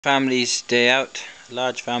Family's day out,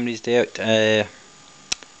 large family's day out,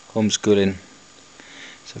 homeschooling.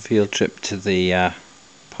 It's a field trip to the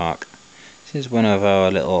park. This is one of our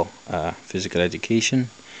little physical education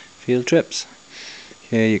field trips.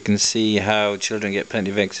 Here you can see how children get plenty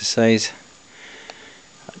of exercise.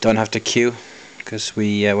 Don't have to queue because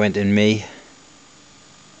we went in May.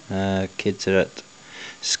 Kids are at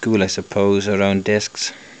school, I suppose, around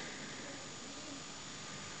desks.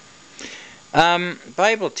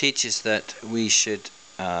 Bible teaches that we should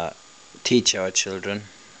teach our children.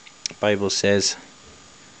 The Bible says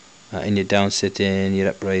in your down sitting, your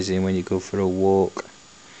uprising, when you go for a walk,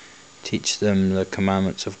 teach them the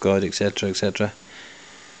commandments of God, etc., etc.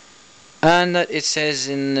 And that it says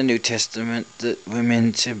in the New Testament that we're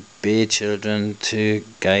meant to obey children, to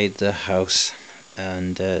guide the house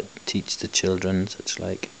and teach the children, such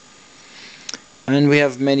like. And we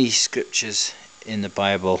have many scriptures in the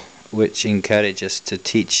Bible which encourage us to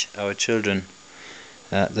teach our children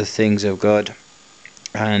the things of God,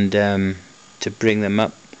 and to bring them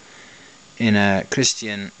up in a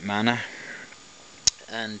Christian manner,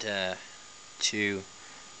 and to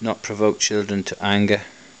not provoke children to anger.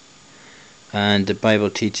 And the Bible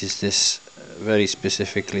teaches this very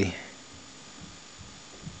specifically,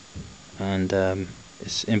 and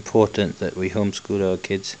it's important that we homeschool our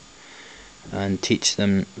kids and teach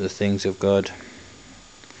them the things of God.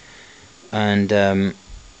 And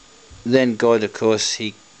then God, of course,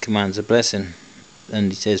 He commands a blessing, and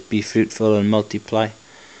He says, be fruitful and multiply.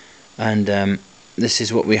 And this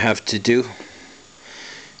is what we have to do,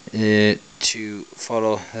 to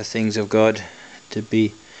follow the things of God, to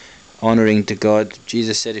be honouring to God.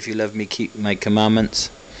 Jesus said, if you love me, keep my commandments.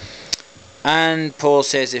 And Paul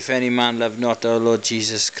says, if any man love not our Lord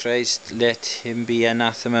Jesus Christ, let him be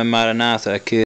anathema maranatha, accursed.